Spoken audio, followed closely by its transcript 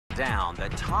down the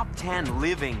top 10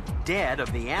 living dead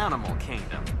of the animal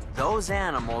kingdom. Those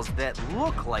animals that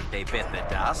look like they bit the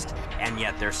dust, and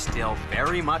yet they're still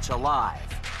very much alive.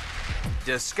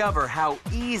 Discover how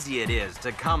easy it is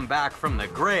to come back from the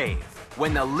grave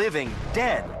when the living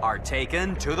dead are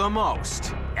taken to the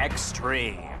most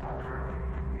extreme.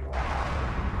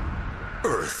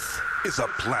 Earth is a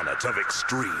planet of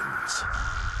extremes.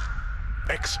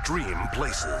 Extreme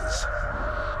places.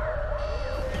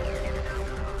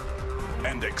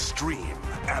 And extreme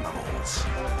animals.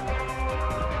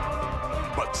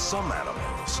 But some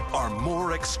animals are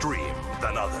more extreme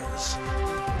than others.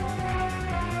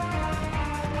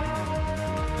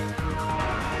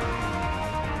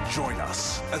 Join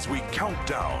us as we count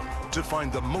down to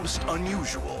find the most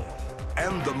unusual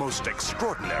and the most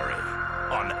extraordinary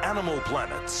on Animal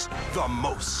Planet's The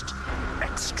Most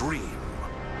Extreme.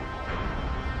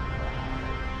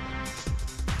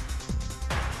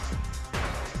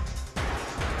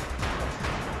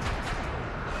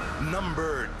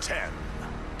 Number 10.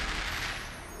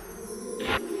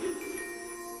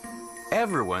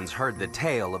 Everyone's heard the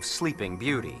tale of Sleeping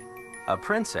Beauty, a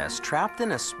princess trapped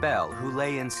in a spell who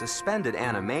lay in suspended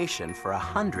animation for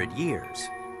 100 years.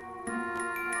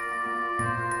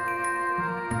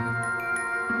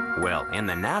 Well, in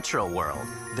the natural world,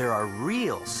 there are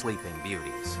real Sleeping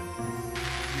Beauties.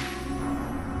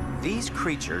 These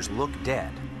creatures look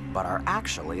dead, but are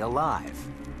actually alive.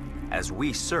 As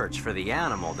we search for the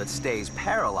animal that stays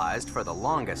paralyzed for the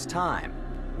longest time,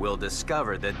 we'll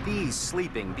discover that these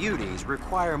Sleeping Beauties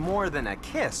require more than a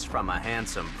kiss from a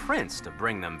handsome prince to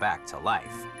bring them back to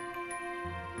life.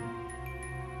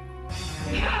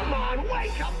 Come on,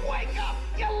 wake up,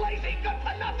 you lazy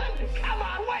good-for-nothing! Come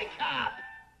on, wake up!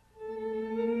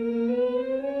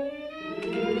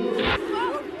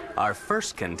 Our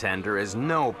first contender is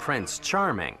no Prince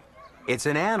Charming. It's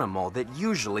an animal that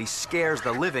usually scares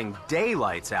the living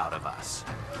daylights out of us.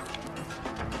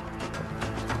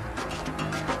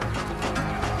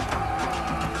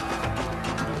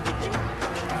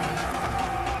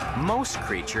 Most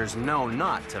creatures know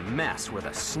not to mess with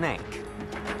a snake.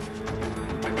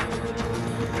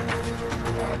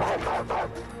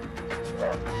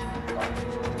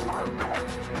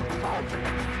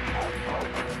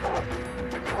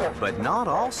 But not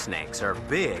all snakes are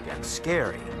big and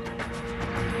scary.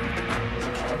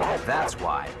 That's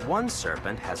why one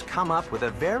serpent has come up with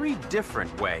a very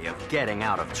different way of getting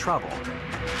out of trouble.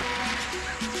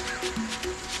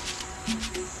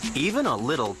 Even a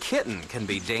little kitten can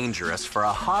be dangerous for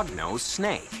a hog-nosed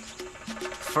snake.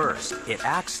 First, it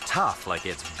acts tough like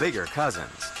its bigger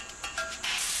cousins.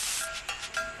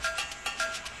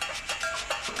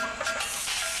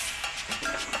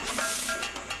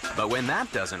 But when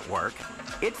that doesn't work,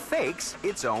 it fakes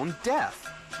its own death.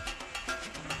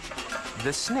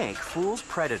 The snake fools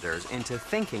predators into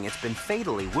thinking it's been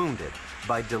fatally wounded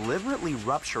by deliberately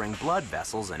rupturing blood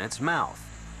vessels in its mouth.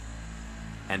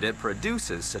 And it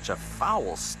produces such a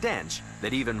foul stench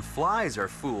that even flies are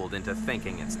fooled into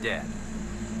thinking it's dead.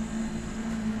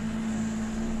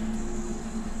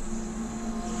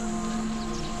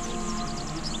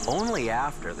 Only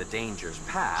after the danger's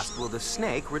passed will the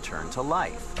snake return to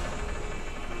life.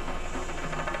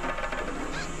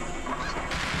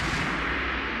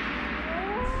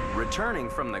 Returning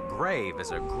from the grave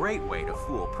is a great way to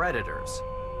fool predators.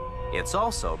 It's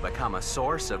also become a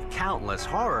source of countless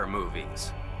horror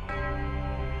movies.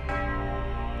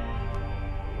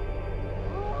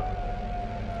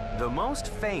 The most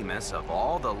famous of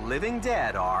all the living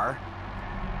dead are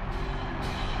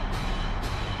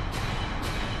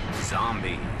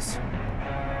zombies.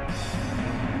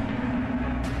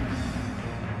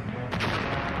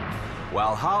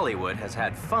 While Hollywood has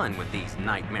had fun with these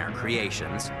nightmare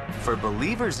creations, for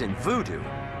believers in voodoo,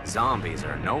 zombies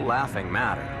are no laughing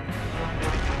matter.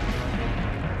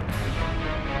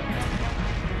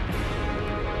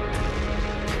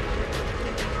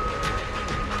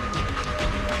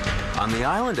 On the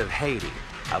island of Haiti,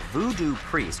 a voodoo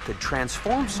priest could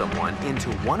transform someone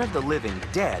into one of the living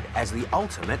dead as the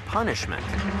ultimate punishment.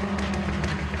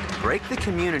 Break the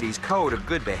community's code of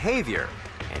good behavior,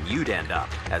 and you'd end up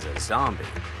as a zombie.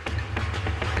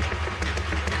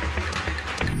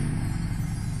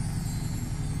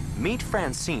 Meet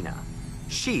Francina.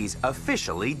 She's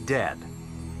officially dead.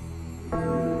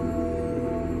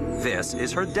 This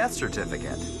is her death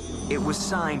certificate. It was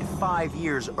signed 5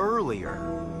 years earlier.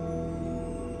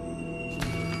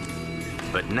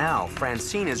 But now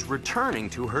Francina's returning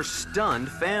to her stunned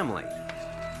family.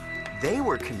 They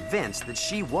were convinced that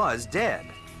she was dead.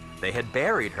 They had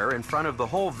buried her in front of the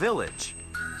whole village.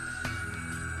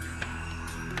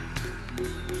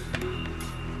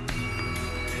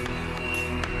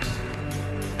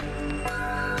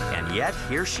 yet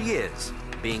here she is,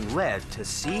 being led to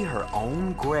see her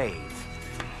own grave.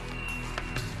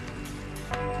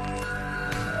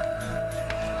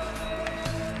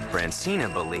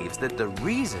 Francina believes that the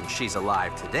reason she's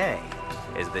alive today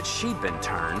is that she'd been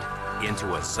turned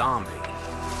into a zombie.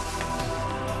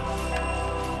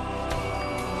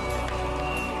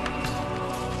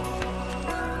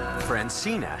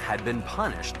 Francina had been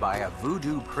punished by a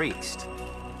voodoo priest.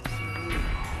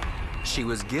 She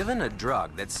was given a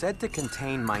drug that's said to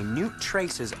contain minute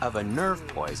traces of a nerve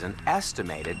poison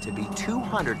estimated to be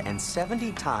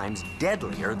 270 times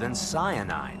deadlier than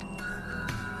cyanide.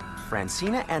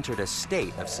 Francina entered a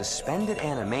state of suspended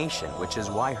animation, which is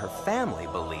why her family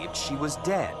believed she was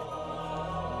dead.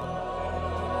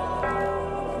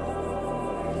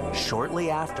 Shortly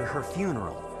after her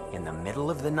funeral, in the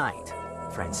middle of the night,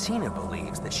 Francina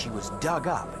believes that she was dug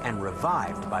up and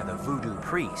revived by the voodoo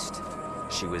priest.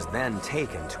 She was then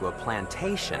taken to a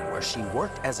plantation where she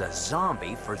worked as a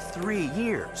zombie for 3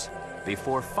 years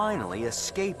before finally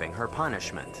escaping her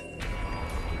punishment.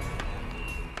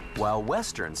 While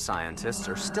Western scientists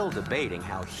are still debating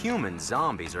how human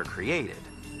zombies are created,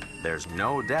 there's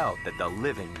no doubt that the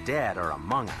living dead are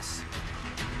among us.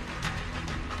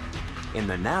 In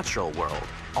the natural world,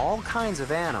 all kinds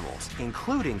of animals,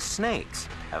 including snakes,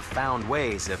 have found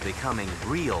ways of becoming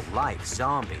real-life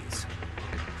zombies.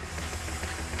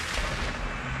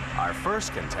 Our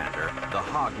first contender, the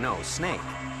hognose snake,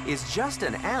 is just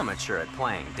an amateur at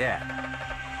playing dead.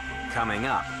 Coming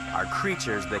up are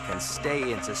creatures that can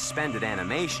stay in suspended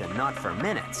animation not for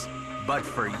minutes, but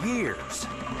for years.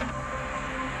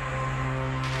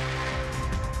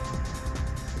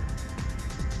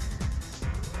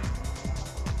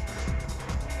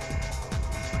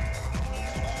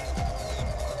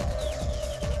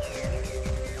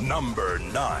 Number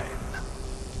 9.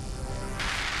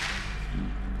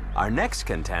 Our next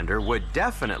contender would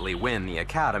definitely win the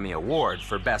Academy Award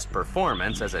for Best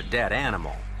Performance as a dead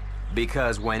animal.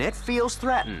 Because when it feels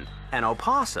threatened, an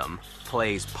opossum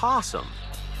plays possum.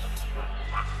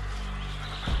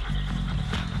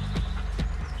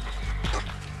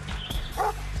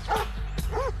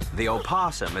 The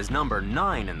opossum is number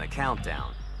 9 in the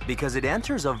countdown because it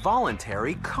enters a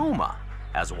voluntary coma,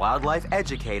 as wildlife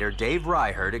educator Dave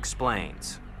Reichert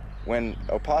explains. When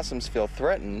opossums feel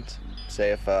threatened,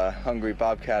 say if a hungry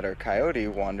bobcat or coyote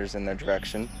wanders in their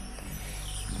direction,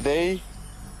 they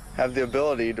have the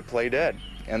ability to play dead,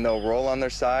 and they'll roll on their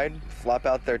side, flop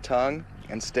out their tongue,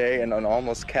 and stay in an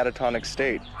almost catatonic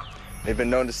state. They've been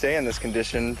known to stay in this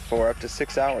condition for up to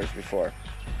 6 hours before.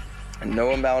 And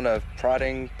no amount of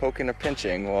prodding, poking, or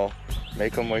pinching will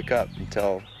make them wake up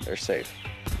until they're safe.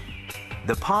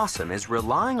 The possum is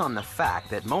relying on the fact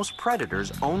that most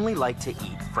predators only like to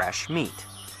eat fresh meat.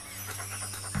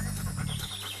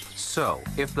 So,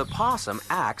 if the possum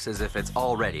acts as if it's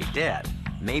already dead,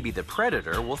 maybe the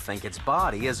predator will think its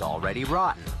body is already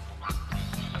rotten.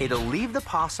 It'll leave the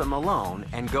possum alone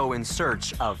and go in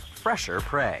search of fresher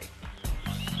prey.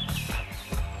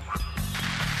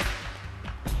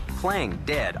 Playing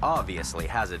dead obviously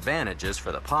has advantages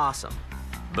for the possum,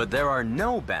 but there are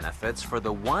no benefits for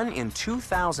the 1 in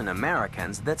 2,000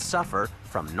 Americans that suffer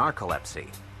from narcolepsy.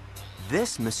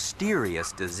 This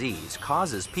mysterious disease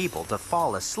causes people to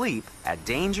fall asleep at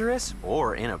dangerous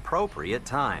or inappropriate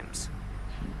times.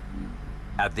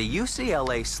 At the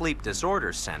UCLA Sleep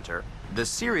Disorders Center, the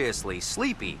seriously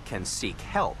sleepy can seek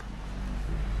help.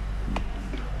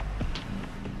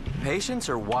 Patients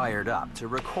are wired up to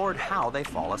record how they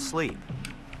fall asleep.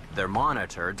 They're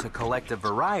monitored to collect a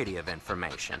variety of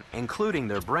information, including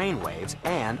their brain waves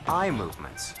and eye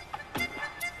movements.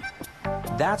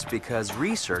 That's because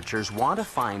researchers want to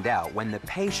find out when the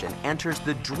patient enters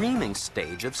the dreaming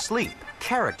stage of sleep,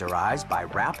 characterized by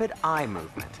rapid eye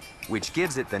movement, which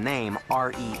gives it the name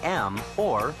REM,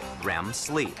 or REM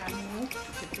sleep.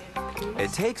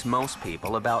 It takes most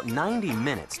people about 90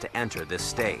 minutes to enter this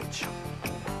stage.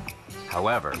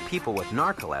 However, people with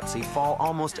narcolepsy fall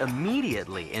almost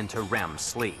immediately into REM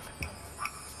sleep.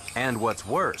 And what's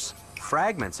worse,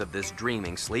 fragments of this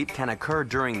dreaming sleep can occur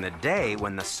during the day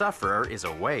when the sufferer is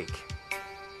awake.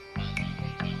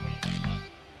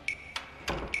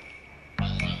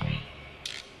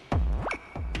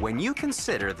 When you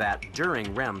consider that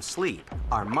during REM sleep,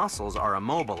 our muscles are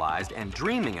immobilized and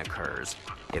dreaming occurs,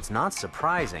 it's not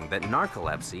surprising that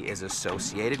narcolepsy is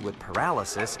associated with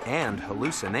paralysis and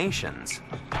hallucinations.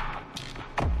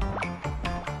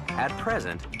 At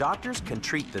present, doctors can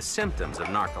treat the symptoms of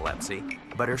narcolepsy,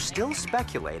 but are still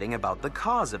speculating about the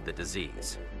cause of the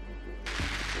disease.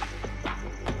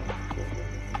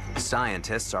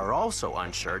 Scientists are also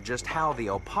unsure just how the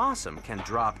opossum can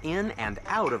drop in and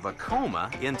out of a coma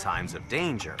in times of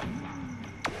danger.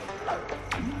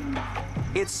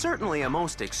 It's certainly a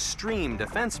most extreme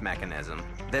defense mechanism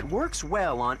that works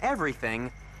well on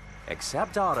everything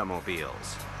except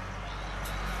automobiles.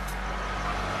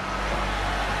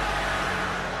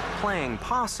 Playing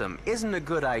possum isn't a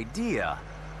good idea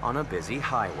on a busy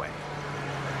highway.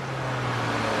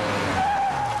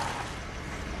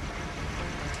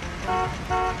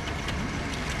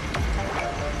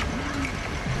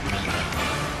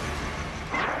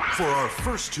 For our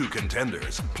first two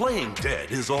contenders, playing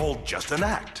dead is all just an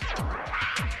act.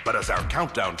 But as our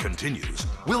countdown continues,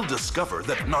 we'll discover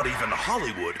that not even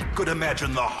Hollywood could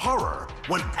imagine the horror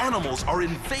when animals are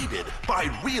invaded by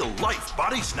real-life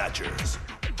body snatchers.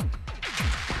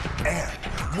 And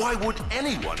why would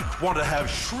anyone want to have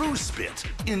shrew spit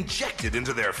injected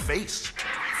into their face?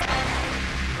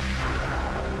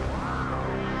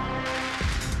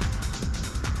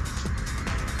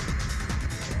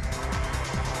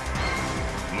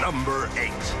 Number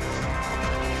 8.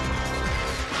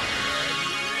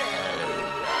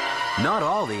 Not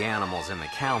all the animals in the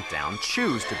countdown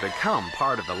choose to become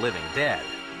part of the living dead.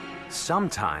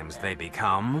 Sometimes they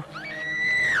become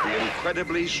The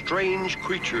incredibly strange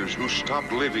creatures who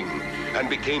stopped living and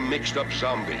became mixed-up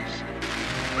zombies.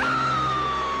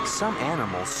 Some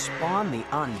animals spawn the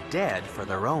undead for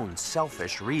their own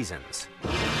selfish reasons.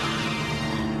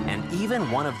 And even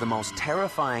one of the most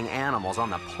terrifying animals on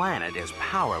the planet is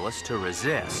powerless to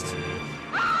resist.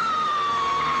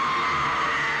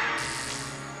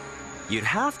 You'd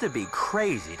have to be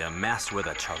crazy to mess with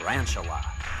a tarantula.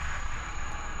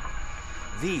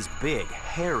 These big,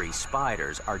 hairy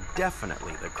spiders are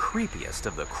definitely the creepiest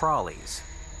of the crawlies.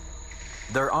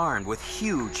 They're armed with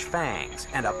huge fangs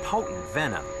and a potent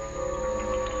venom.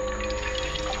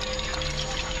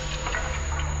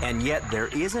 And yet there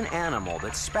is an animal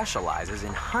that specializes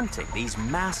in hunting these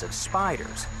massive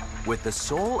spiders with the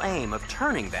sole aim of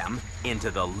turning them into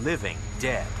the living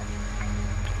dead.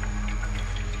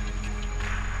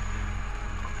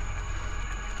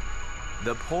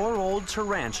 The poor old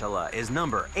tarantula is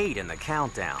number 8 in the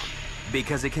countdown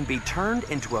because it can be turned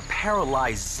into a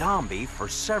paralyzed zombie for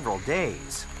several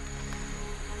days.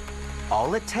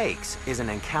 All it takes is an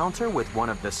encounter with one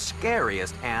of the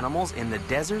scariest animals in the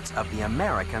deserts of the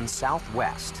American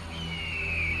Southwest.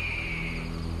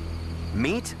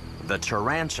 Meet the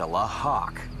tarantula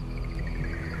hawk.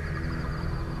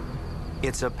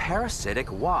 It's a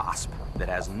parasitic wasp that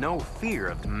has no fear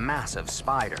of massive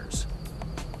spiders.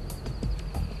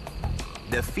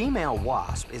 The female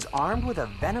wasp is armed with a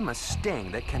venomous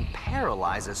sting that can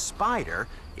paralyze a spider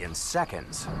in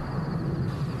seconds.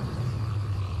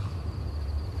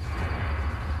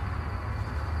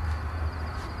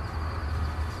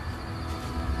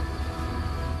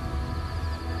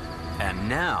 And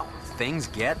now, things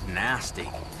get nasty.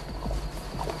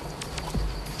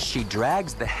 She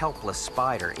drags the helpless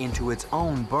spider into its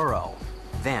own burrow.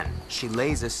 Then, she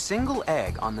lays a single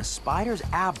egg on the spider's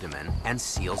abdomen and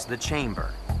seals the chamber.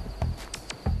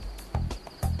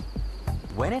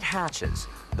 When it hatches,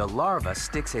 the larva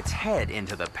sticks its head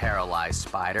into the paralyzed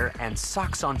spider and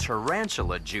sucks on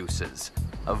tarantula juices,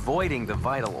 avoiding the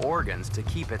vital organs to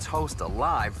keep its host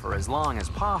alive for as long as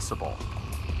possible.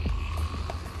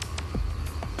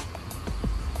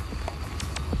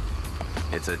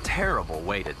 It's a terrible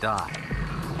way to die.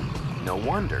 No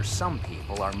wonder some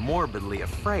people are morbidly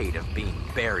afraid of being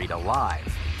buried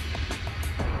alive.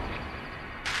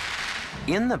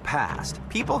 In the past,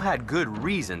 people had good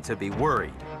reason to be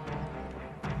worried.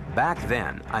 Back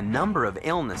then, a number of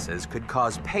illnesses could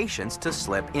cause patients to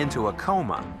slip into a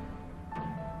coma.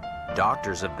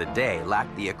 Doctors of the day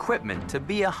lacked the equipment to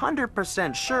be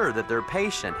 100% sure that their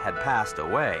patient had passed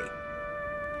away.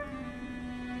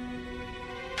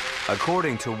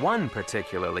 According to one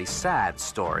particularly sad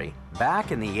story,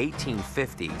 back in the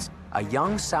 1850s, a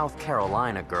young South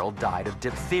Carolina girl died of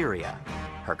diphtheria.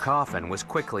 Her coffin was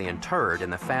quickly interred in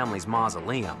the family's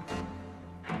mausoleum.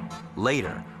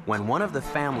 Later, when one of the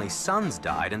family's sons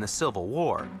died in the Civil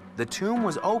War, the tomb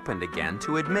was opened again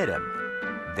to admit him.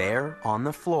 There, on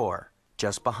the floor,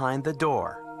 just behind the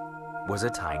door, was a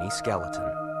tiny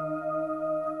skeleton.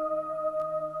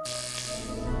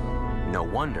 No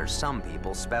wonder some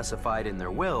people specified in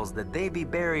their wills that they be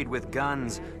buried with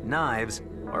guns, knives,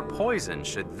 or poison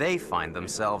should they find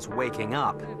themselves waking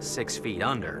up 6 feet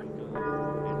under.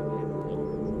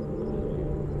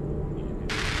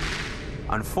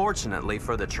 Unfortunately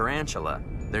for the tarantula,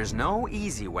 there's no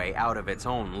easy way out of its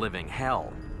own living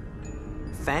hell.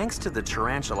 Thanks to the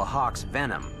tarantula hawk's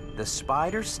venom, the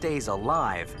spider stays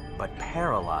alive but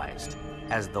paralyzed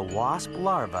as the wasp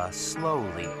larva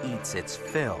slowly eats its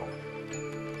fill.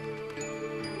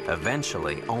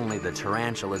 Eventually, only the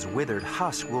tarantula's withered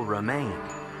husk will remain,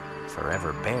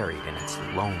 forever buried in its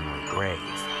lonely grave.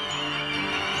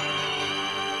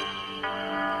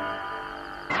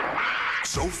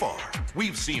 So far,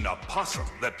 we've seen a possum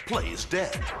that plays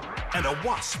dead, and a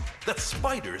wasp that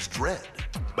spiders dread.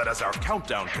 But as our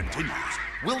countdown continues,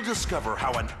 we'll discover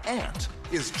how an ant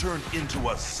is turned into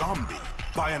a zombie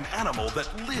by an animal that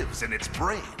lives in its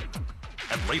brain.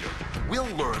 And later,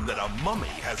 we'll learn that a mummy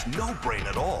has no brain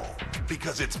at all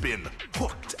because it's been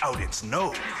hooked out its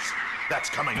nose. That's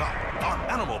coming up on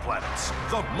Animal Planet's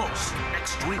The Most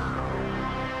Extreme.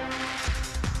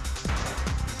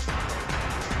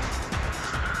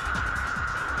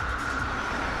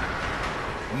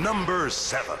 Number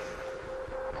 7.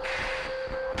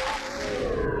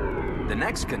 The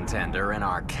next contender in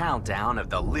our countdown of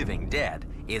the living dead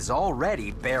is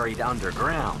already buried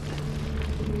underground.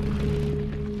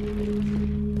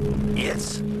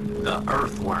 It's the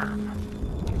earthworm.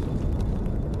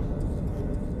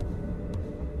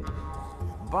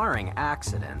 Barring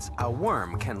accidents, a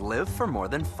worm can live for more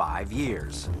than 5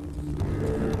 years.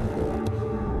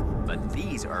 But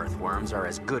these earthworms are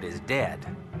as good as dead.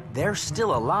 They're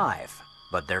still alive,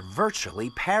 but they're virtually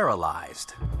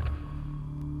paralyzed.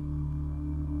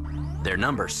 They're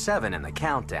number 7 in the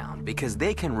countdown because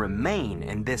they can remain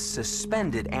in this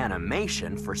suspended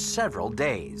animation for several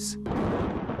days.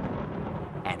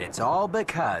 And it's all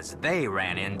because they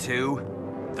ran into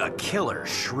the killer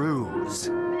shrews.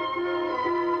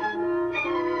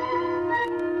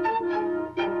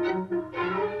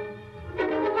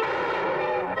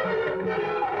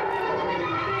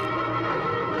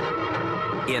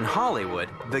 In Hollywood,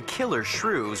 the killer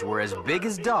shrews were as big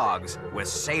as dogs with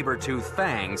saber-toothed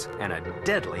fangs and a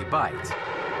deadly bite.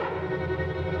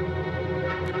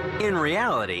 In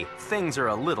reality, things are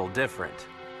a little different.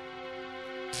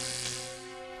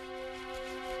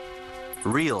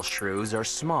 Real shrews are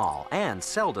small and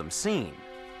seldom seen.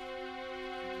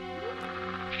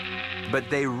 But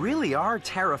they really are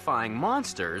terrifying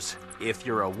monsters if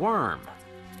you're a worm.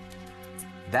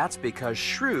 That's because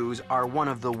shrews are one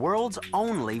of the world's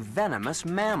only venomous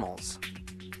mammals.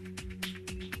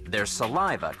 Their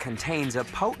saliva contains a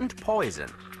potent poison.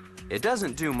 It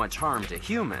doesn't do much harm to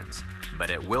humans, but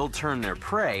it will turn their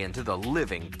prey into the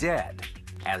living dead,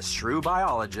 as shrew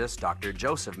biologist Dr.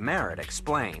 Joseph Merritt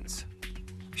explains.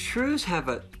 Shrews have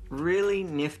a really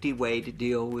nifty way to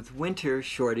deal with winter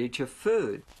shortage of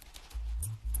food.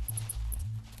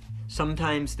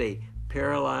 Sometimes they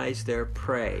paralyze their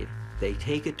prey. They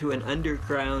take it to an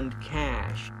underground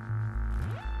cache.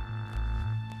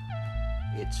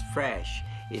 It's fresh,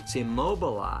 it's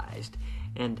immobilized,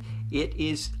 and it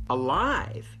is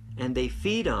alive, and they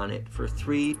feed on it for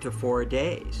 3 to 4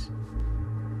 days.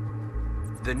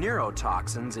 The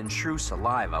neurotoxins in shrew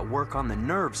saliva work on the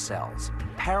nerve cells,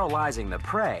 paralyzing the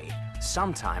prey,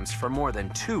 sometimes for more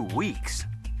than 2 weeks.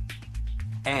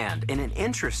 And in an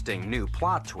interesting new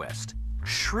plot twist,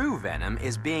 shrew venom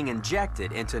is being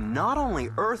injected into not only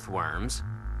earthworms,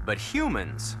 but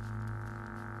humans.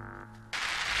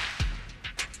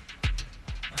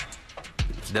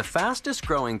 The fastest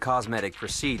growing cosmetic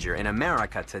procedure in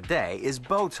America today is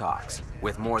Botox,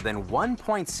 with more than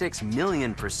 1.6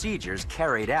 million procedures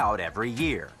carried out every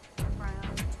year.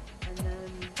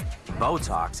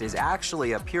 Botox is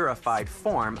actually a purified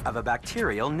form of a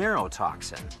bacterial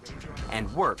neurotoxin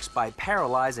and works by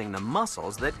paralyzing the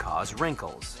muscles that cause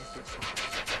wrinkles.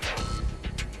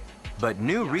 But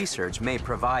new research may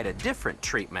provide a different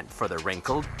treatment for the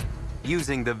wrinkled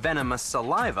using the venomous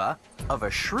saliva of a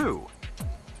shrew.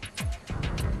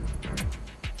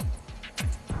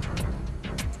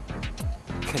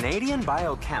 Canadian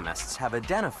biochemists have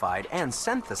identified and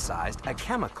synthesized a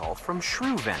chemical from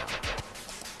shrew venom.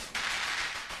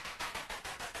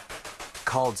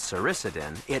 Called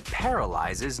sericidin, it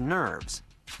paralyzes nerves,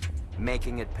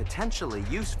 making it potentially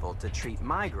useful to treat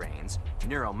migraines,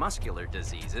 neuromuscular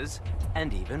diseases,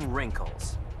 and even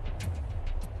wrinkles.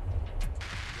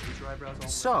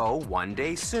 So, one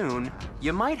day soon,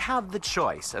 you might have the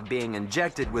choice of being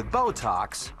injected with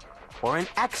Botox or an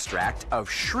extract of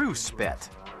shrew spit.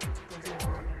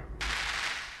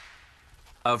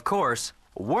 Of course,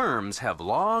 worms have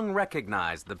long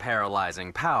recognized the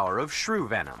paralyzing power of shrew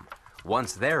venom.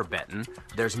 Once they're bitten,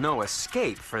 there's no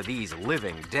escape for these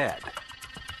living dead.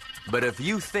 But if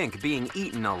you think being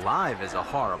eaten alive is a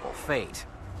horrible fate,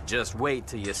 just wait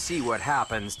till you see what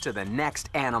happens to the next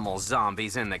animal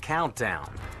zombies in the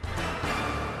countdown.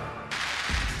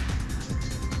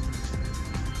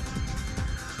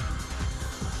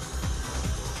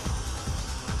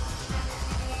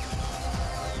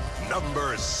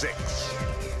 Number 6.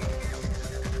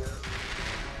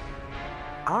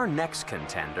 Our next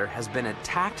contender has been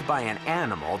attacked by an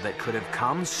animal that could have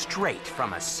come straight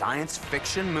from a science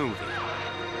fiction movie.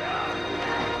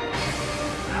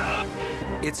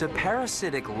 It's a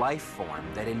parasitic life form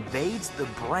that invades the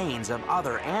brains of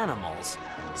other animals,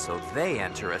 so they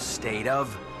enter a state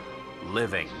of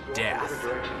living death.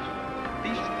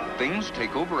 These things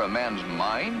take over a man's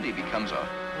mind. He becomes a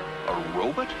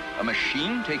robot? A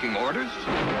machine taking orders?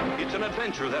 It's an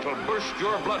adventure that'll burst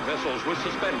your blood vessels with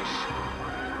suspense.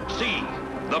 See,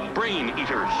 the Brain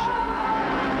Eaters.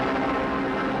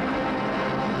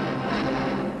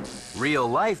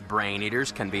 Real-life brain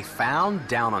eaters can be found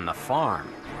down on the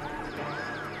farm.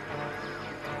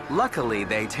 Luckily,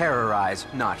 they terrorize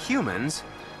not humans,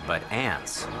 but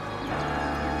ants.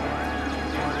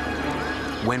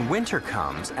 When winter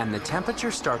comes and the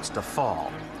temperature starts to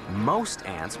fall, most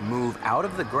ants move out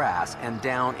of the grass and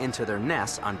down into their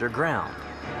nests underground.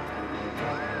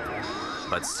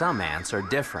 But some ants are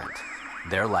different.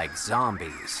 They're like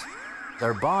zombies.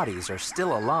 Their bodies are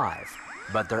still alive,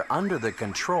 but they're under the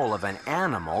control of an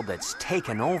animal that's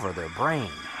taken over their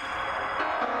brain.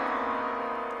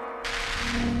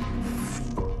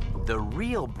 The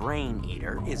real brain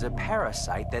eater is a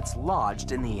parasite that's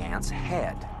lodged in the ant's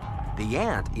head. The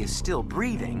ant is still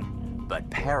breathing, but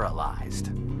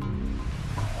paralyzed.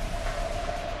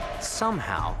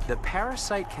 Somehow, the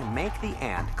parasite can make the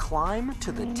ant climb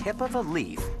to the tip of a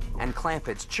leaf and clamp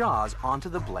its jaws onto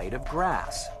the blade of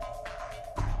grass.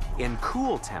 In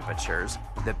cool temperatures,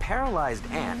 the paralyzed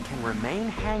ant can remain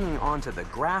hanging onto the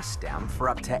grass stem for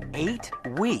up to 8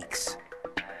 weeks.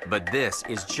 But this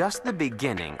is just the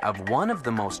beginning of one of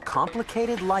the most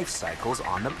complicated life cycles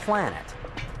on the planet.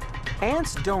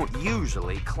 Ants don't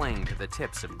usually cling to the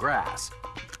tips of grass,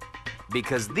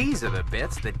 because these are the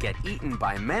bits that get eaten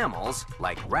by mammals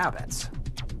like rabbits.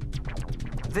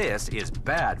 This is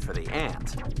bad for the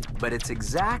ant, but it's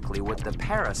exactly what the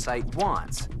parasite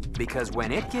wants, because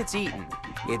when it gets eaten,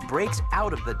 it breaks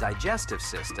out of the digestive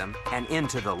system and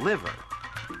into the liver.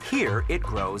 Here it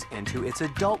grows into its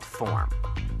adult form,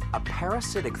 a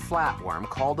parasitic flatworm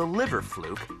called a liver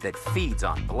fluke that feeds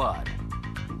on blood.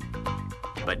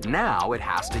 But now it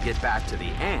has to get back to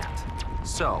the ant.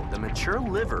 So the mature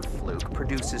liver fluke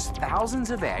produces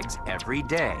thousands of eggs every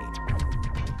day.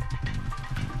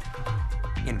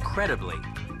 Incredibly,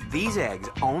 these eggs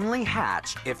only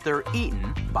hatch if they're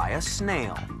eaten by a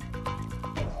snail.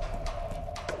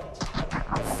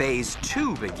 Phase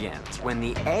 2 begins when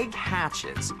the egg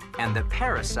hatches and the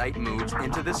parasite moves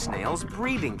into the snail's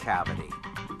breathing cavity.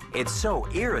 It's so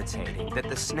irritating that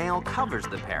the snail covers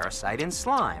the parasite in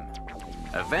slime.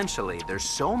 Eventually, there's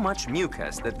so much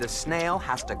mucus that the snail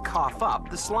has to cough up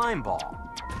the slime ball.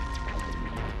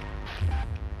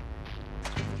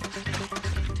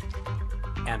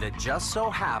 And it just so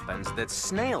happens that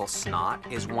snail snot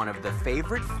is one of the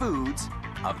favorite foods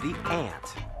of the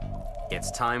ant. It's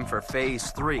time for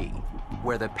phase 3,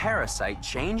 where the parasite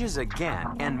changes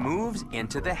again and moves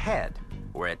into the head,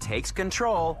 where it takes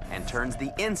control and turns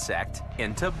the insect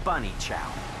into bunny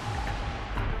chow.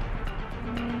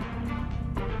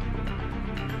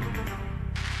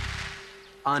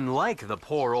 Unlike the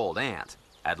poor old ant,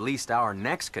 at least our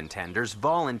next contenders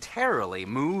voluntarily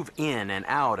move in and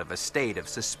out of a state of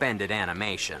suspended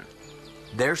animation.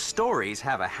 Their stories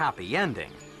have a happy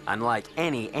ending, unlike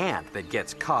any ant that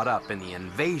gets caught up in the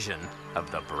invasion of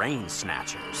the brain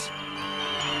snatchers.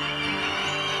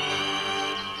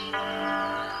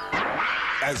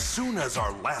 As soon as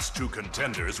our last 2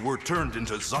 contenders were turned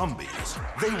into zombies,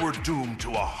 they were doomed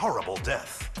to a horrible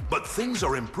death. But things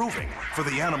are improving for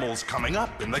the animals coming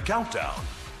up in the countdown,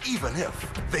 even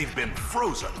if they've been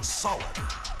frozen solid.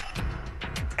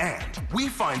 And we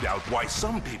find out why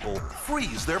some people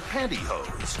freeze their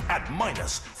pantyhose at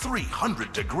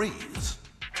 -300 degrees.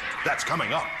 That's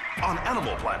coming up on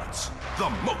Animal Planet's The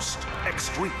Most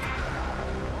Extreme.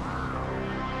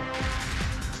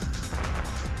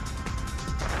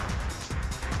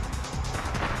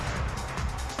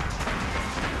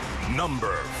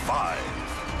 Number 5.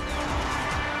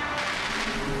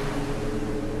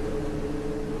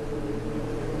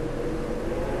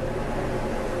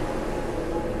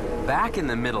 Back in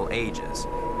the Middle Ages,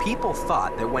 people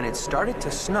thought that when it started to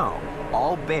snow,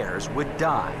 all bears would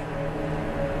die.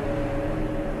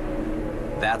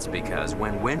 That's because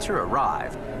when winter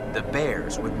arrived, the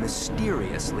bears would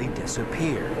mysteriously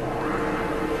disappear.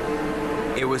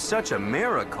 It was such a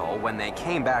miracle when they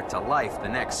came back to life the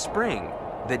next spring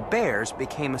that bears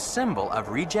became a symbol of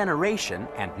regeneration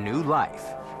and new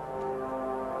life.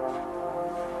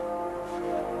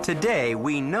 Today,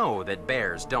 we know that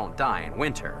bears don't die in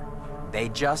winter, They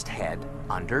just head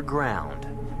underground.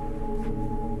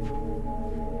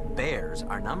 Bears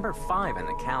are number 5 in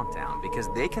the countdown because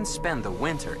they can spend the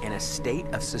winter in a state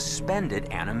of suspended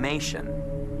animation.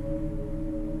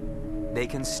 They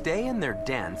can stay in their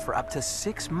den for up to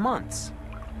 6 months.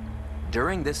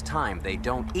 During this time, they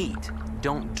don't eat,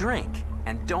 don't drink,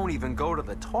 and don't even go to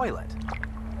the toilet.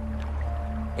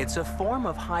 It's a form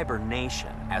of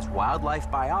hibernation, as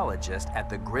wildlife biologist at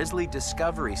the Grizzly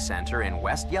Discovery Center in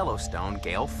West Yellowstone,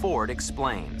 Gail Ford,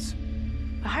 explains.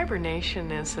 The hibernation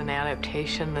is an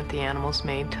adaptation that the animals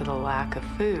made to the lack of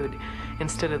food.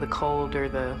 Instead of the cold or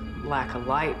the lack of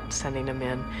light sending them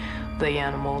in, the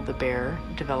animal, the bear,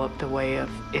 developed a way of,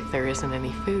 if there isn't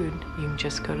any food, you can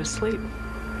just go to sleep.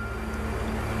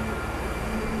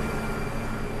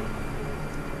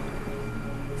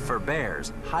 For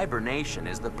bears, hibernation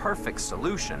is the perfect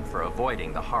solution for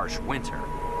avoiding the harsh winter.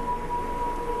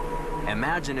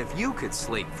 Imagine if you could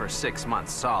sleep for 6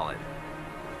 months solid.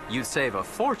 You'd save a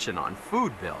fortune on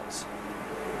food bills.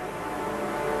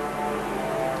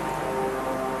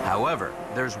 However,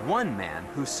 there's one man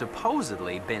who's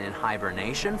supposedly been in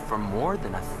hibernation for more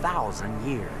than 1,000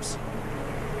 years.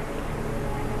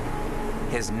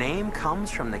 His name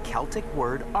comes from the Celtic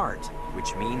word art,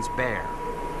 which means bear.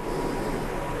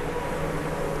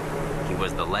 He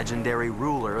was the legendary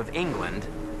ruler of England,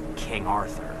 King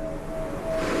Arthur.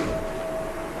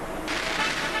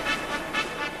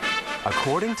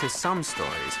 According to some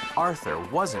stories, Arthur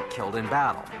wasn't killed in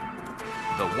battle.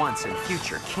 The once and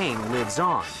future king lives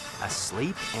on,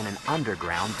 asleep in an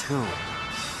underground tomb.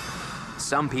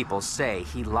 Some people say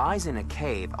he lies in a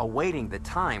cave awaiting the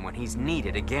time when he's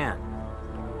needed again.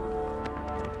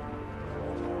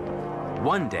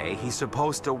 One day, he's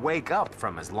supposed to wake up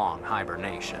from his long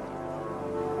hibernation.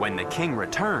 When the king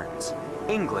returns,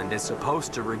 England is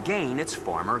supposed to regain its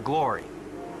former glory.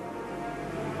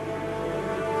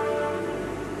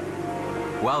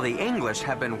 While the English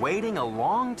have been waiting a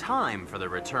long time for the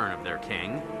return of their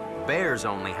king, bears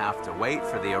only have to wait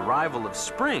for the arrival of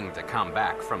spring to come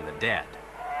back from the dead.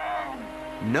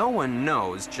 No one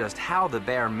knows just how the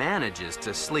bear manages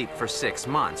to sleep for 6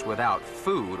 months without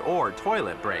food or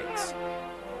toilet breaks.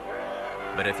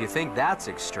 But if you think that's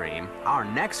extreme, our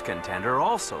next contender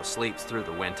also sleeps through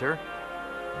the winter,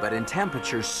 but in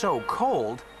temperatures so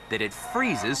cold that it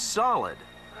freezes solid.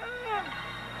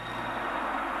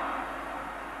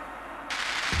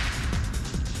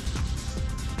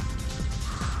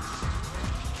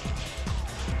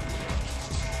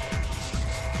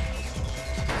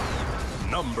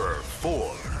 Number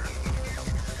 4.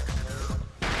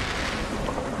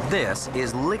 This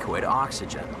is liquid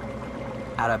oxygen.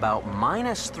 At about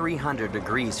 -300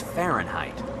 degrees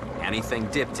Fahrenheit, anything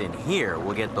dipped in here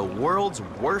will get the world's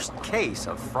worst case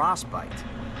of frostbite.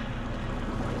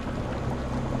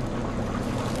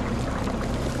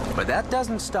 But that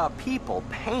doesn't stop people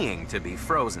paying to be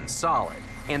frozen solid,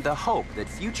 in the hope that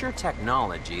future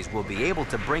technologies will be able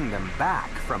to bring them back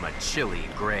from a chilly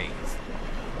grave.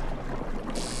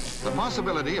 The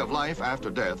possibility of life after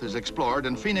death is explored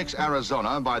in Phoenix,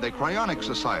 Arizona by the Cryonic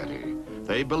Society.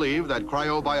 They believe that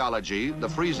cryobiology, the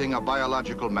freezing of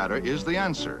biological matter, is the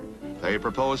answer. They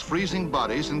propose freezing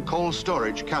bodies in cold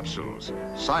storage capsules.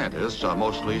 Scientists are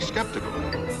mostly skeptical.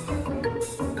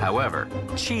 However,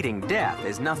 cheating death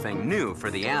is nothing new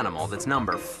for the animal that's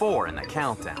number 4 in the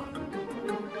countdown.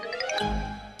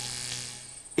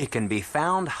 It can be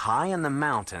found high in the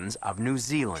mountains of New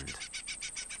Zealand.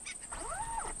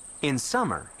 In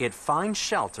summer, it finds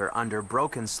shelter under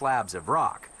broken slabs of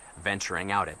rock,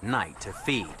 venturing out at night to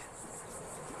feed.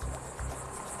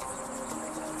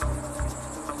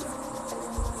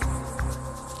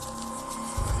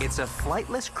 It's a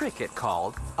flightless cricket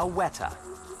called a weta.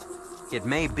 It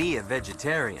may be a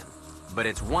vegetarian, but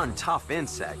it's one tough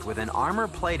insect with an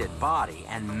armor-plated body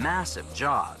and massive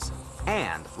jaws.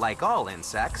 And, like all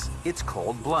insects, it's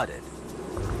cold-blooded.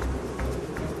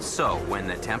 So, when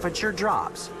the temperature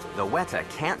drops, the weta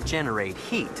can't generate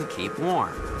heat to keep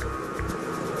warm.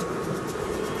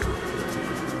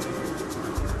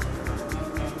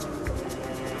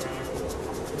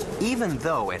 Even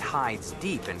though it hides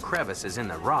deep in crevices in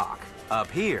the rock,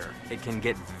 up here, it can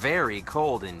get very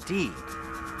cold indeed.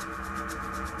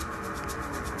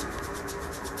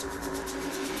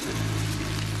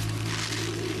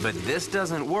 But this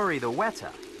doesn't worry the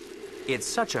weta. It's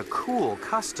such a cool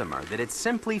customer that it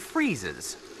simply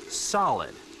freezes,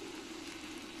 solid.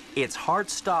 Its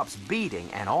heart stops beating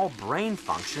and all brain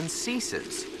function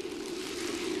ceases.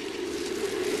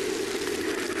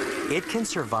 It can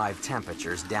survive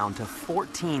temperatures down to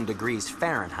 14 degrees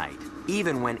Fahrenheit,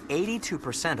 even when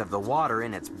 82% of the water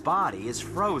in its body is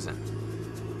frozen.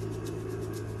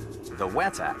 The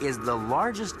weta is the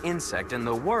largest insect in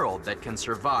the world that can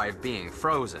survive being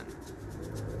frozen.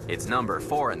 It's number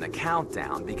 4 in the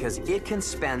countdown because it can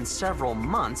spend several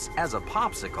months as a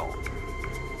popsicle.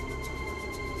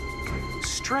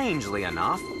 Strangely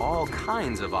enough, all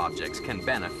kinds of objects can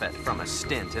benefit from a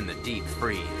stint in the deep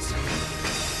freeze.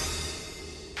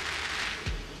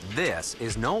 This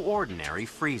is no ordinary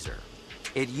freezer.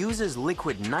 It uses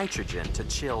liquid nitrogen to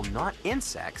chill not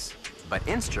insects, but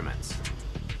instruments.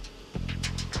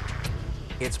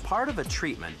 It's part of a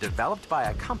treatment developed by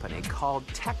a company called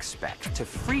TechSpec to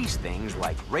freeze things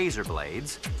like razor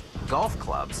blades, golf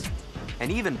clubs,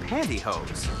 and even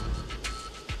pantyhose.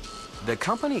 The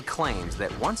company claims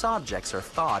that once objects are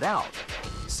thawed out,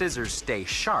 scissors stay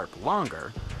sharp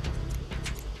longer,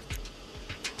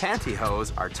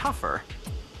 pantyhose are tougher,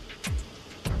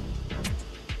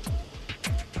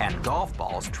 and golf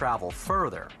balls travel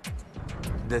further.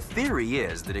 The theory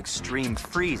is that extreme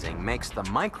freezing makes the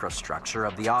microstructure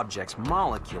of the object's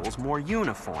molecules more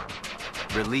uniform,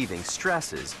 relieving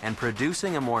stresses and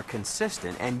producing a more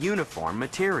consistent and uniform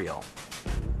material.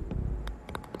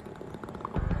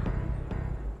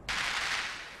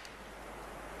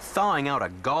 Thawing out a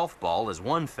golf ball is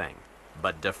one thing,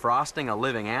 but defrosting a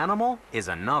living animal is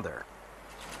another.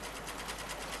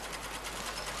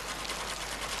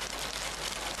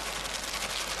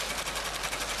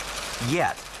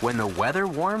 Yet, when the weather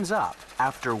warms up,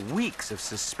 after weeks of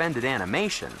suspended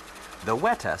animation, the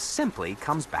weta simply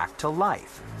comes back to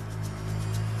life.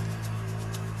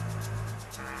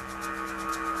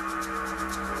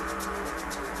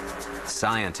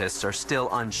 Scientists are still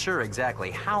unsure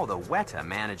exactly how the weta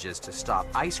manages to stop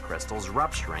ice crystals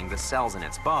rupturing the cells in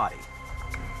its body.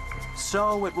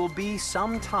 So it will be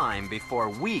some time before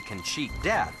we can cheat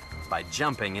death by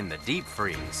jumping in the deep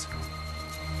freeze.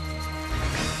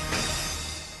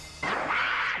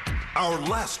 Our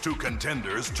last 2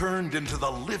 contenders turned into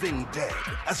the living dead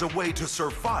as a way to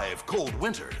survive cold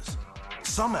winters.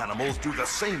 Some animals do the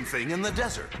same thing in the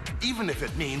desert, even if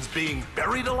it means being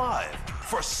buried alive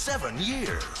for 7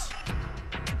 years.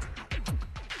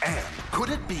 And could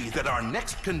it be that our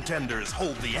next contenders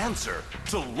hold the answer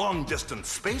to long-distance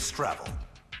space travel?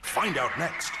 Find out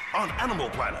next on Animal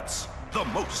Planets, the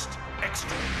most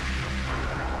extreme.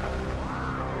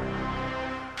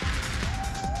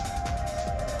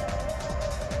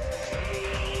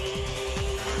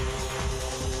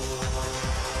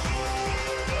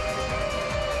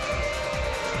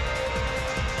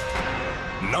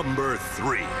 Number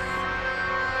 3.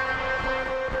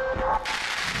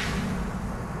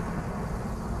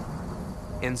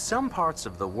 In some parts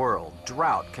of the world,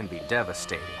 drought can be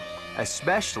devastating,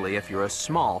 especially if you're a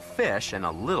small fish in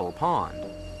a little pond.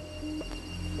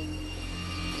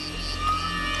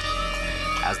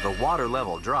 As the water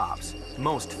level drops,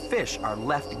 most fish are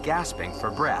left gasping for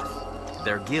breath,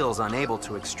 their gills unable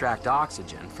to extract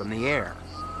oxygen from the air.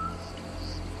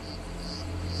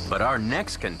 But our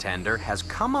next contender has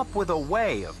come up with a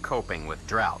way of coping with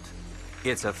drought.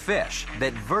 It's a fish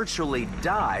that virtually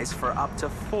dies for up to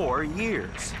 4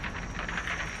 years.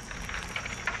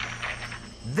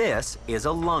 This is a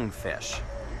lungfish.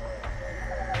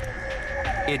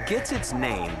 It gets its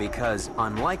name because,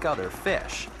 unlike other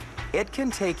fish, it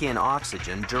can take in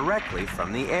oxygen directly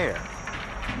from the air.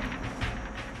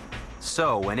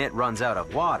 So when it runs out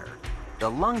of water, the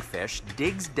lungfish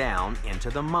digs down into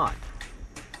the mud.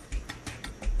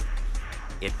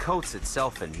 It coats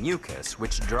itself in mucus,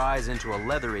 which dries into a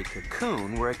leathery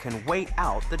cocoon where it can wait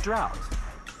out the drought.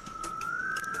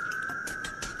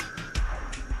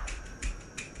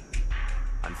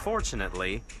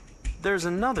 Unfortunately, there's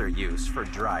another use for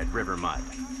dried river mud.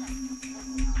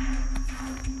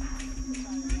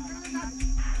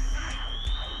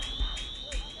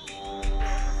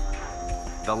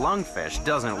 The lungfish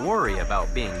doesn't worry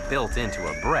about being built into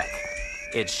a brick.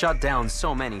 It shut down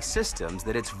so many systems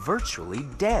that it's virtually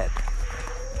dead.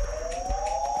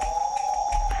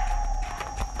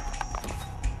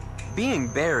 Being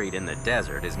buried in the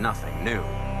desert is nothing new.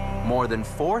 More than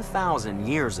 4,000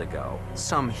 years ago,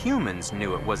 some humans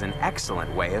knew it was an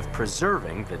excellent way of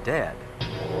preserving the dead.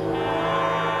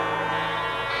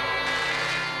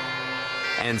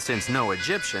 And since no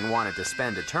Egyptian wanted to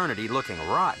spend eternity looking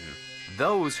rotten,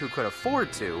 those who could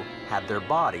afford to had their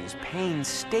bodies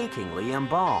painstakingly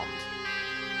embalmed.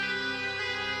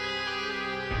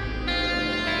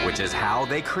 Which is how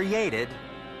they created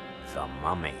the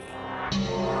mummy.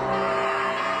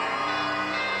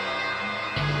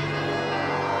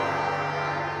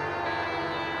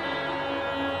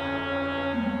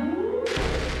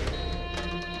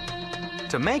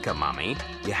 To make a mummy,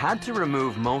 you had to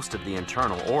remove most of the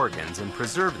internal organs and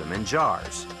preserve them in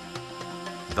jars.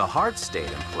 The heart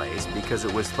stayed in place because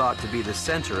it was thought to be the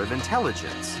center of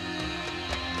intelligence.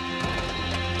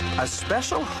 A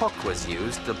special hook was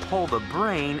used to pull the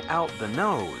brain out the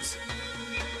nose.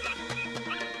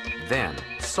 Then,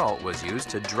 salt was used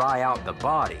to dry out the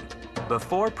body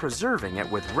before preserving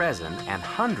it with resin and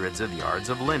hundreds of yards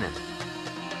of linen.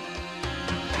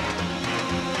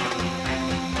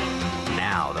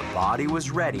 Now the body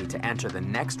was ready to enter the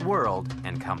next world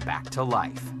and come back to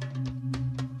life.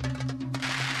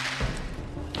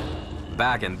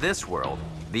 Back in this world,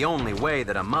 the only way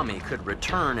that a mummy could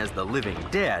return as the living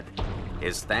dead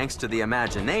is thanks to the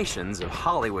imaginations of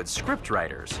Hollywood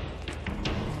scriptwriters.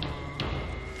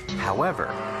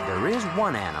 However, there is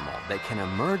one animal that can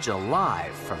emerge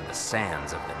alive from the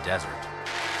sands of the desert.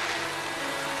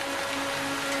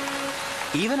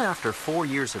 Even after 4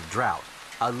 years of drought,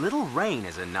 a little rain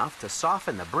is enough to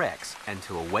soften the bricks and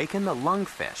to awaken the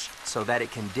lungfish so that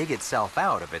it can dig itself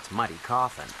out of its muddy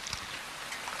coffin.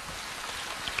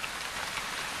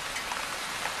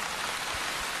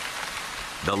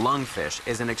 The lungfish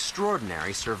is an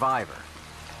extraordinary survivor.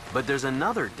 But there's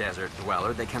another desert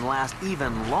dweller that can last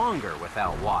even longer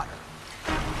without water.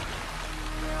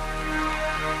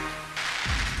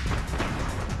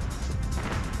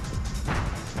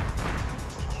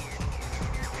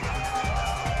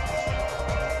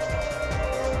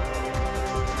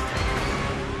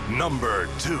 Number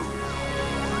 2.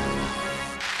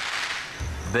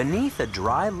 Beneath a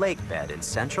dry lake bed in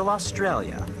Central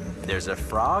Australia, there's a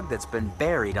frog that's been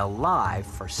buried alive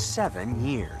for 7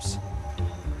 years.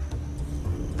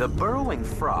 The burrowing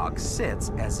frog sits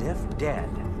as if dead,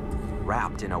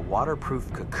 wrapped in a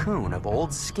waterproof cocoon of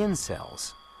old skin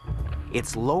cells.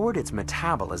 It's lowered its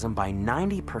metabolism by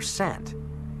 90%.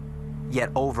 Yet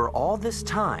over all this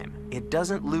time, it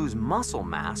doesn't lose muscle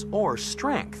mass or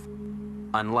strength,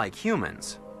 unlike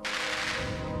humans.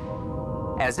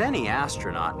 As any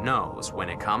astronaut knows, when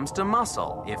it comes to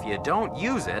muscle, if you don't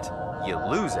use it, you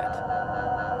lose it.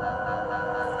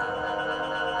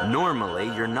 Normally,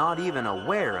 you're not even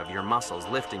aware of your muscles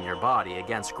lifting your body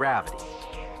against gravity.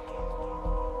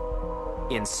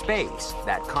 In space,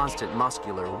 that constant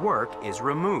muscular work is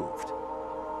removed.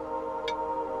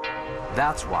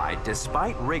 That's why,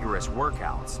 despite rigorous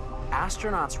workouts,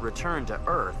 astronauts return to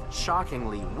Earth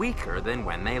shockingly weaker than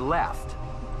when they left.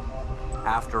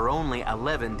 After only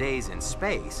 11 days in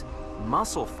space,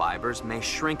 muscle fibers may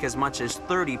shrink as much as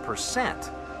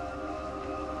 30%.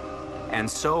 And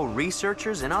so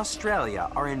researchers in Australia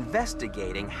are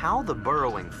investigating how the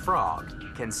burrowing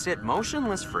frog can sit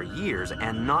motionless for years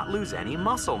and not lose any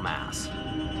muscle mass.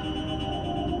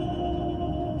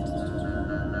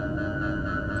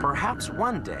 Perhaps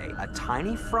one day a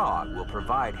tiny frog will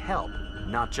provide help,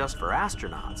 not just for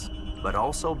astronauts, but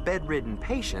also bedridden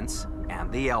patients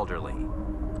and the elderly.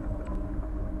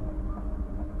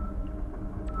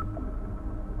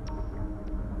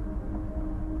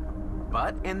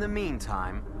 But in the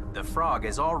meantime, the frog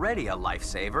is already a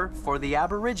lifesaver for the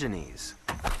Aborigines.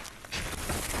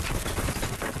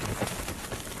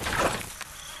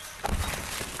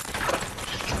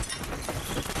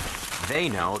 They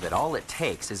know that all it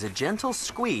takes is a gentle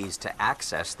squeeze to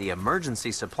access the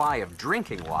emergency supply of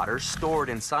drinking water stored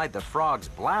inside the frog's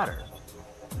bladder.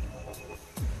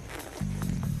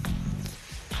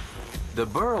 The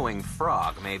burrowing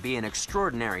frog may be an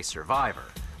extraordinary survivor,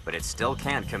 but it still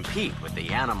can't compete with the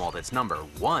animal that's number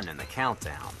 1 in the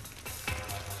countdown.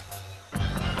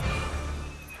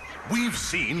 We've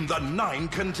seen the 9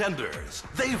 contenders.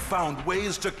 They've found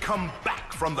ways to come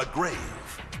back from the grave.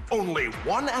 Only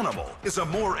one animal is a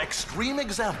more extreme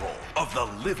example of the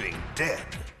living dead.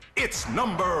 It's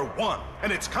number 1,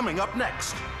 and it's coming up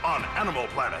next on Animal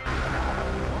Planet.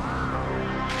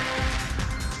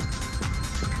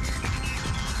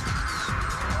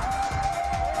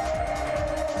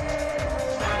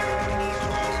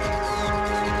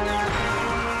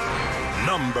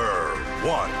 Number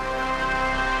 1.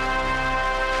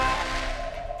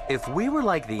 If we were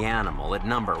like the animal at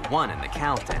number 1 in the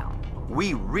countdown,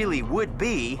 we really would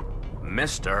be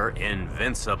Mr.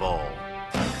 Invincible.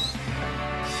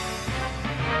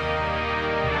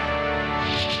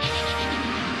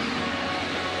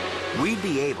 We'd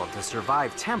be able to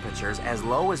survive temperatures as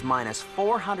low as minus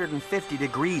 450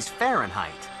 degrees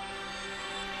Fahrenheit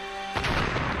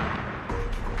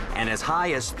and as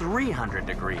high as 300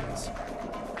 degrees.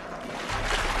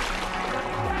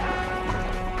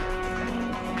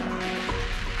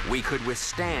 We could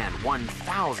withstand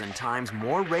 1,000 times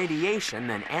more radiation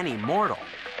than any mortal.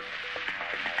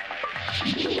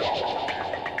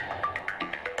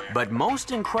 But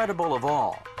most incredible of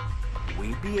all,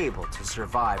 we'd be able to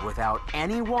survive without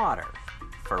any water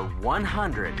for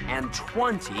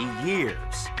 120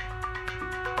 years.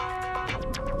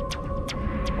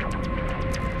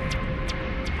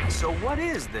 So what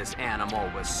is this animal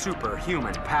with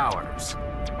superhuman powers?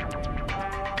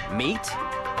 Meet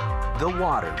the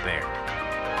water bear.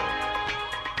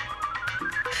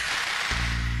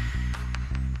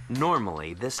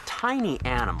 Normally, this tiny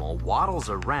animal waddles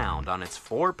around on its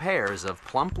 4 pairs of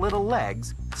plump little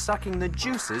legs, sucking the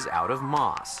juices out of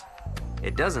moss.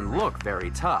 It doesn't look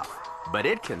very tough, but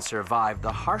it can survive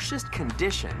the harshest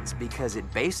conditions because it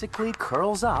basically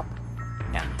curls up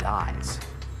and dies.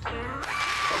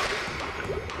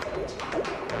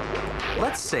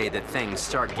 Let's say that things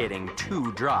start getting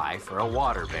too dry for a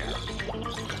water bear.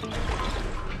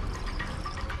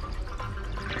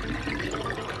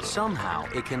 Somehow,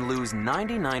 it can lose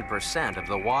 99% of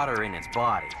the water in its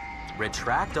body,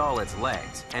 retract all its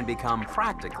legs, and become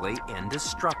practically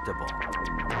indestructible.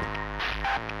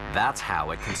 That's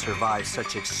how it can survive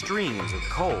such extremes of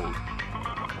cold,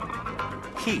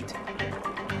 heat,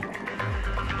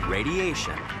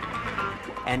 radiation,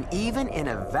 and even in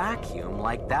a vacuum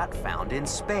like that found in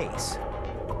space.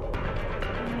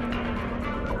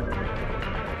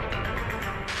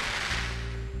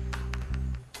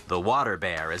 The water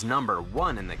bear is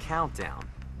 #1 in the countdown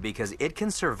because it can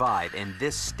survive in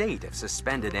this state of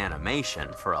suspended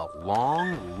animation for a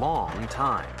long, long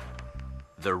time.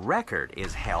 The record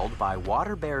is held by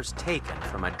water bears taken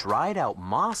from a dried out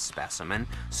moss specimen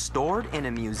stored in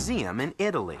a museum in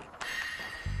Italy.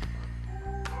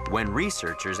 When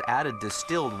researchers added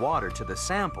distilled water to the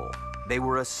sample, they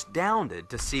were astounded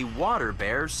to see water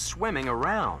bears swimming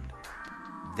around.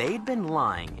 They'd been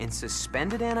lying in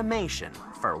suspended animation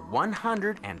for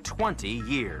 120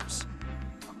 years.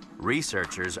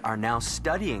 Researchers are now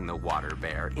studying the water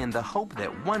bear in the hope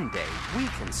that one day we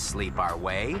can sleep our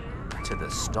way to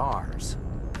the stars.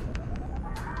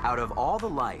 Out of all the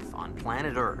life on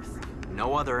planet Earth,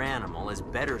 no other animal is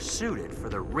better suited for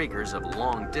the rigors of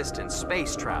long-distance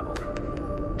space travel.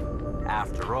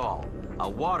 After all, a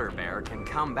water bear can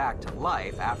come back to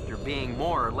life after being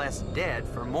more or less dead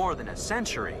for more than a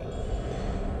century.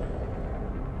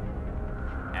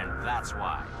 And that's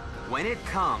why, when it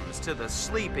comes to the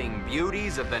sleeping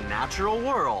beauties of the natural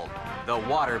world, the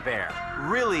water bear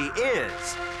really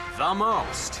is the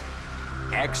most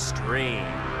extreme.